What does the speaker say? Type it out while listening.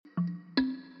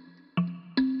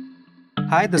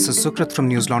Hi, this is Sukrit from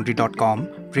newslaundry.com,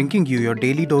 bringing you your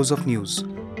daily dose of news.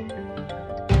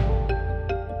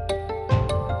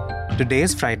 Today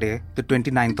is Friday, the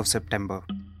 29th of September.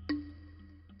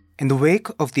 In the wake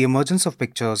of the emergence of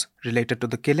pictures related to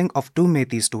the killing of two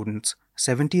Metis students,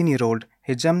 17-year-old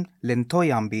Hijam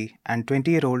Linthoyambi and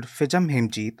 20-year-old Fijam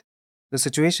Himjeet, the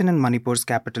situation in Manipur's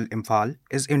capital Imphal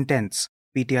is intense,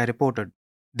 PTI reported.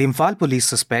 The Imphal police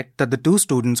suspect that the two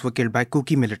students were killed by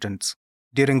Kuki militants.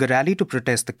 During a rally to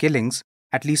protest the killings,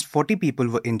 at least 40 people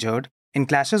were injured in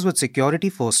clashes with security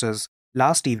forces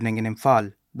last evening in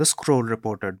Imphal, the Scroll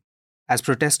reported. As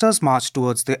protesters marched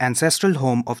towards the ancestral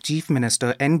home of Chief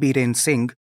Minister N. Biren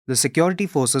Singh, the security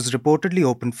forces reportedly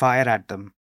opened fire at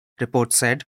them. Reports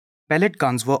said pellet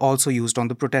guns were also used on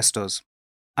the protesters.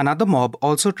 Another mob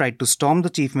also tried to storm the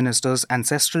Chief Minister's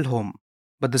ancestral home,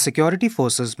 but the security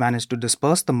forces managed to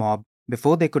disperse the mob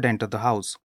before they could enter the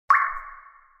house.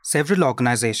 Several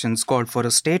organizations called for a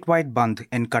statewide bandh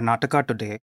in Karnataka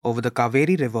today over the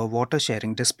Kaveri River water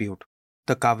sharing dispute.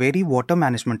 The Kaveri Water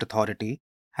Management Authority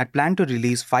had planned to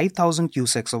release 5,000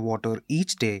 cusecs of water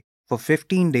each day for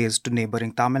 15 days to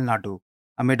neighboring Tamil Nadu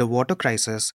amid a water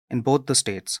crisis in both the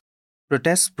states.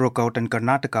 Protests broke out in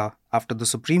Karnataka after the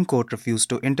Supreme Court refused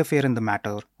to interfere in the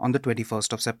matter on the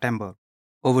 21st of September.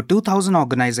 Over 2,000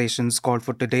 organizations called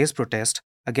for today's protest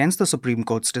against the Supreme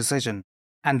Court's decision,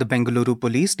 and the Bengaluru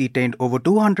police detained over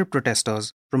 200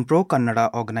 protesters from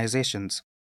pro-Kannada organizations.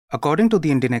 According to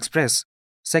the Indian Express,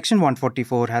 Section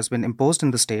 144 has been imposed in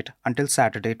the state until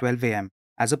Saturday 12 am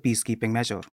as a peacekeeping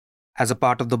measure. As a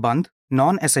part of the bandh,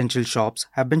 non-essential shops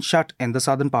have been shut in the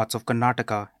southern parts of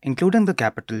Karnataka, including the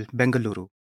capital, Bengaluru.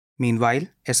 Meanwhile,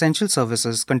 essential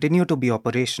services continue to be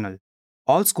operational.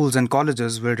 All schools and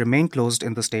colleges will remain closed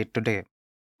in the state today.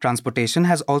 Transportation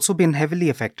has also been heavily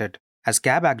affected, as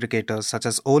cab aggregators such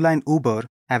as Ola and Uber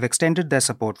have extended their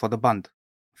support for the bandh.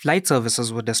 Flight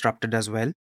services were disrupted as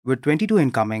well, with 22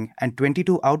 incoming and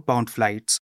 22 outbound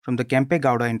flights from the Kempe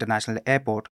Gowda International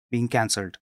Airport being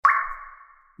cancelled.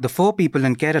 The 4 people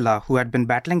in Kerala who had been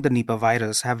battling the Nipah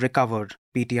virus have recovered,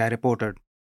 PTI reported.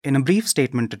 In a brief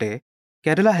statement today,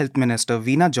 Kerala Health Minister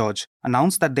Veena George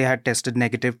announced that they had tested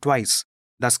negative twice,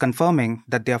 thus confirming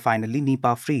that they are finally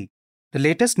Nipah-free. The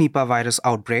latest Nipah virus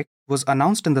outbreak was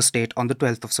announced in the state on the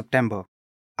 12th of September.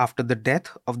 After the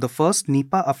death of the first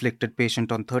Nipah-afflicted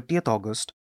patient on 30th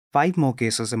August, 5 more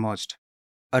cases emerged.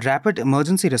 A rapid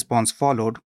emergency response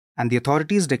followed, and the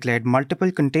authorities declared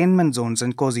multiple containment zones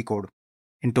in Kozhikode.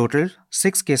 In total,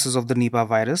 6 cases of the Nipah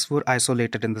virus were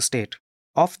isolated in the state.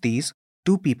 Of these,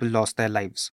 2 people lost their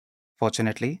lives.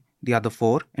 Fortunately, the other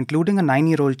 4, including a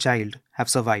 9-year-old child, have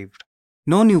survived.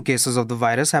 No new cases of the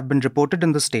virus have been reported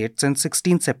in the state since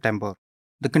 16 September.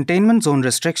 The containment zone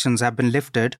restrictions have been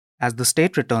lifted as the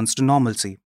state returns to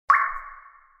normalcy.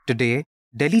 Today,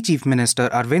 Delhi Chief Minister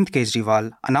Arvind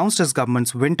Kejriwal announced his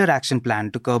government's winter action plan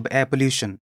to curb air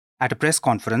pollution. At a press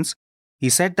conference, he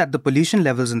said that the pollution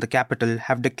levels in the capital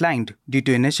have declined due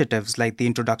to initiatives like the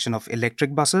introduction of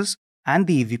electric buses and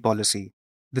the EV policy.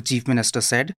 The Chief Minister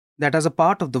said that as a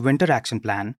part of the winter action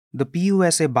plan, the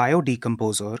PUSA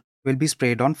biodecomposer will be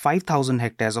sprayed on 5,000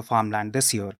 hectares of farmland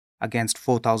this year, against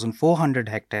 4,400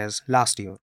 hectares last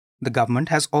year. The government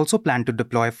has also planned to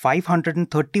deploy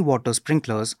 530 water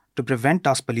sprinklers to prevent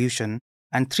dust pollution,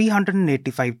 and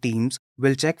 385 teams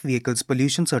will check vehicles'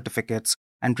 pollution certificates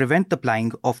and prevent the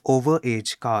plying of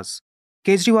over-age cars.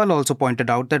 Kejriwal also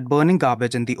pointed out that burning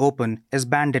garbage in the open is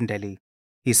banned in Delhi.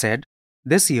 He said,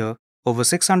 this year, over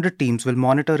 600 teams will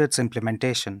monitor its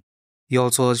implementation. He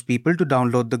also urged people to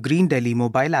download the Green Delhi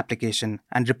mobile application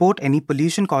and report any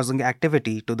pollution-causing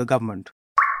activity to the government.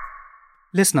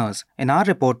 Listeners, in our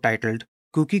report titled,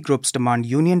 Kuki Groups Demand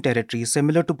Union Territory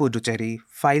Similar to Puducherry,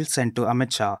 File Sent to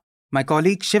Amit Shah, my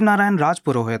colleague Shivnarayan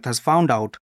Rajpurohit has found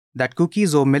out that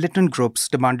Kukis or militant groups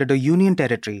demanded a union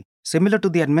territory similar to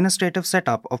the administrative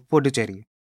setup of Puducherry.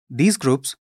 These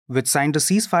groups, which signed a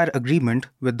ceasefire agreement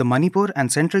with the Manipur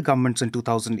and central governments in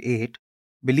 2008,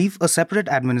 believe a separate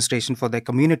administration for their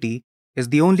community is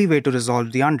the only way to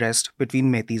resolve the unrest between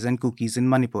Metis and Kukis in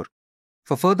Manipur.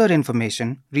 For further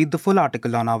information, read the full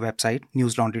article on our website,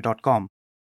 newslaundry.com.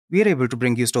 We are able to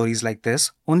bring you stories like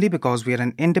this only because we are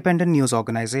an independent news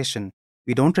organization.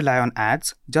 We don't rely on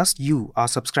ads, just you, our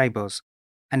subscribers.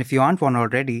 And if you aren't one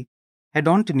already, head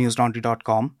on to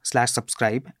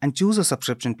newslaundry.com/subscribe and choose a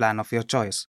subscription plan of your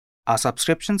choice. Our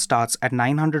subscription starts at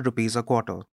 900 rupees a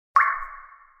quarter.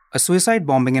 A suicide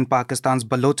bombing in Pakistan's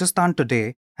Balochistan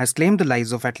today has claimed the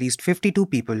lives of at least 52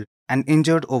 people and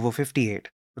injured over 58,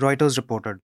 Reuters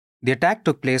reported. The attack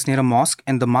took place near a mosque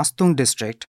in the Mastung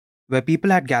district, where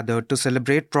people had gathered to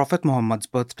celebrate Prophet Muhammad's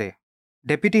birthday.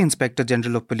 Deputy Inspector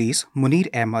General of Police Munir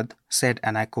Ahmed said,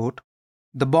 and I quote,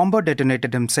 "The bomber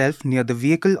detonated himself near the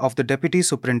vehicle of the Deputy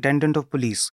Superintendent of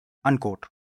Police," unquote.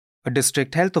 A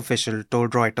district health official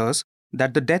told Reuters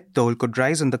that the death toll could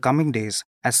rise in the coming days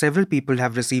as several people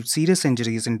have received serious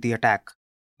injuries in the attack.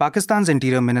 Pakistan's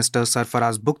Interior Minister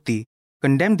Sarfaraz Bugti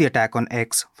condemned the attack on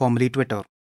X, formerly Twitter.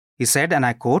 He said, and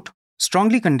I quote,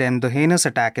 "Strongly condemned the heinous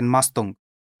attack in Mastung.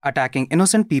 Attacking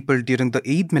innocent people during the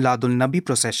Eid Miladul Nabi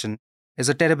procession is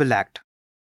a terrible act.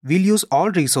 We'll use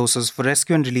all resources for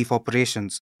rescue and relief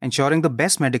operations, ensuring the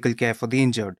best medical care for the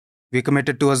injured. We're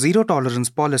committed to a zero-tolerance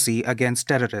policy against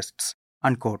terrorists,"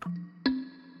 unquote.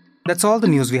 That's all the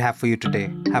news we have for you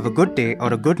today. Have a good day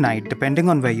or a good night, depending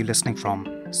on where you're listening from.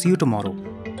 See you tomorrow.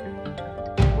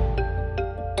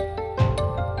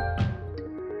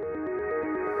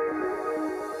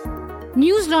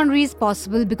 News Laundry is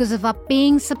possible because of our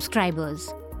paying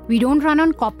subscribers. We don't run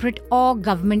on corporate or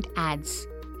government ads.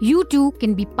 You too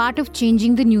can be part of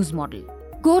changing the news model.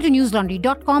 Go to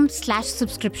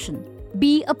newslaundry.com/subscription.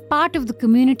 Be a part of the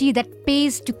community that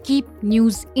pays to keep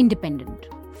news independent.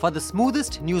 For the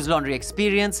smoothest News Laundry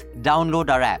experience, download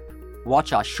our app.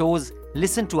 Watch our shows,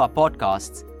 listen to our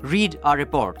podcasts, read our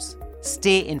reports.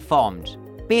 Stay informed.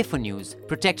 Pay for news,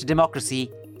 protect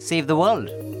democracy, save the world.